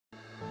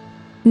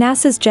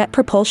NASA's Jet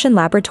Propulsion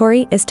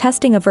Laboratory is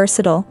testing a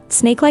versatile,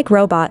 snake-like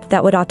robot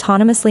that would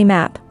autonomously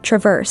map,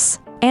 traverse,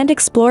 and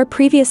explore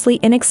previously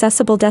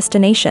inaccessible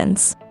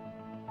destinations.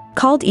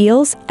 Called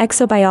EELS,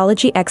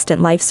 Exobiology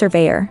Extant Life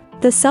Surveyor,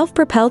 the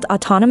self-propelled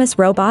autonomous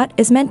robot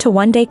is meant to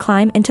one day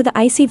climb into the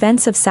icy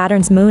vents of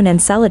Saturn's moon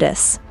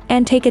Enceladus,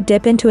 and take a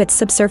dip into its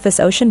subsurface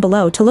ocean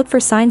below to look for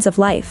signs of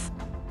life.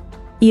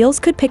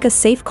 EELS could pick a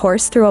safe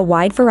course through a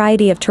wide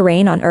variety of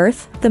terrain on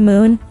Earth, the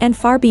Moon, and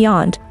far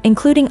beyond,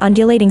 including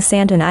undulating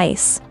sand and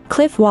ice,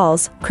 cliff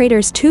walls,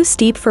 craters too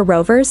steep for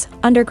rovers,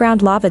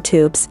 underground lava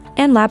tubes,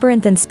 and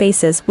labyrinthine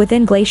spaces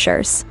within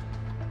glaciers.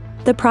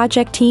 The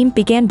project team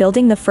began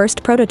building the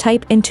first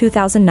prototype in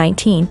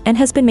 2019 and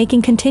has been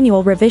making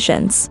continual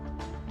revisions.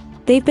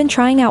 They've been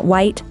trying out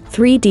white,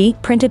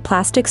 3D printed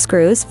plastic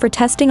screws for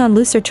testing on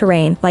looser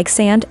terrain like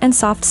sand and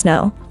soft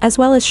snow, as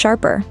well as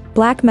sharper,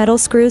 black metal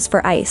screws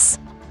for ice.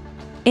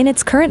 In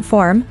its current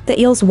form, the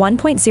EELS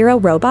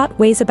 1.0 robot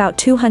weighs about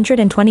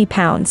 220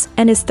 pounds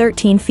and is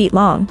 13 feet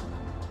long.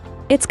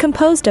 It's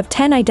composed of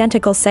 10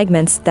 identical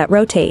segments that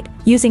rotate,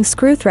 using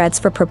screw threads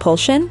for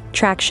propulsion,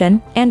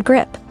 traction, and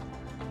grip.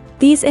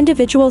 These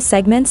individual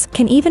segments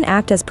can even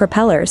act as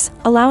propellers,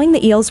 allowing the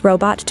EELS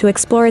robot to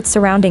explore its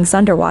surroundings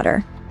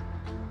underwater.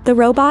 The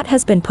robot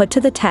has been put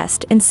to the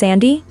test in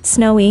sandy,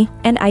 snowy,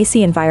 and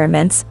icy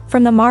environments,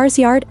 from the Mars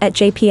yard at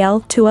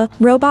JPL to a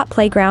robot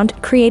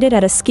playground created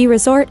at a ski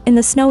resort in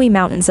the snowy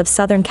mountains of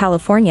Southern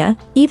California,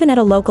 even at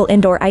a local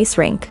indoor ice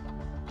rink.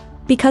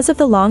 Because of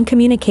the long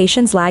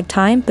communications lag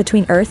time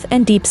between Earth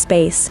and deep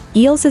space,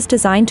 EELS is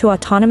designed to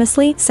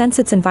autonomously sense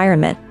its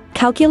environment,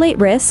 calculate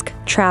risk,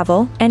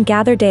 travel, and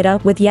gather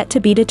data with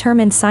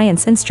yet-to-be-determined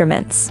science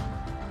instruments.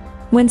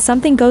 When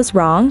something goes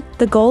wrong,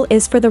 the goal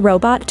is for the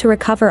robot to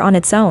recover on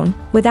its own,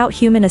 without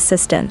human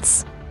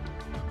assistance.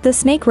 The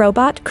snake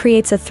robot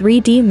creates a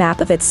 3D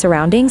map of its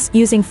surroundings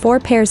using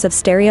 4 pairs of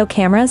stereo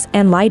cameras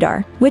and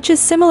LiDAR, which is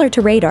similar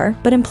to radar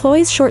but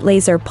employs short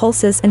laser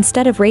pulses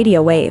instead of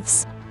radio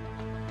waves.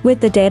 With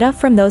the data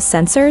from those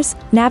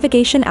sensors,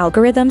 navigation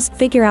algorithms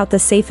figure out the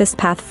safest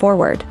path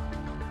forward.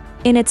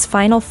 In its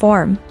final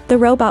form, the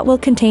robot will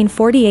contain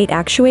 48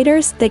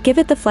 actuators that give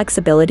it the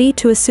flexibility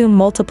to assume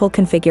multiple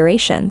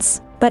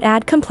configurations, but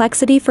add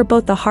complexity for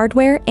both the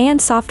hardware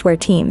and software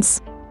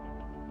teams.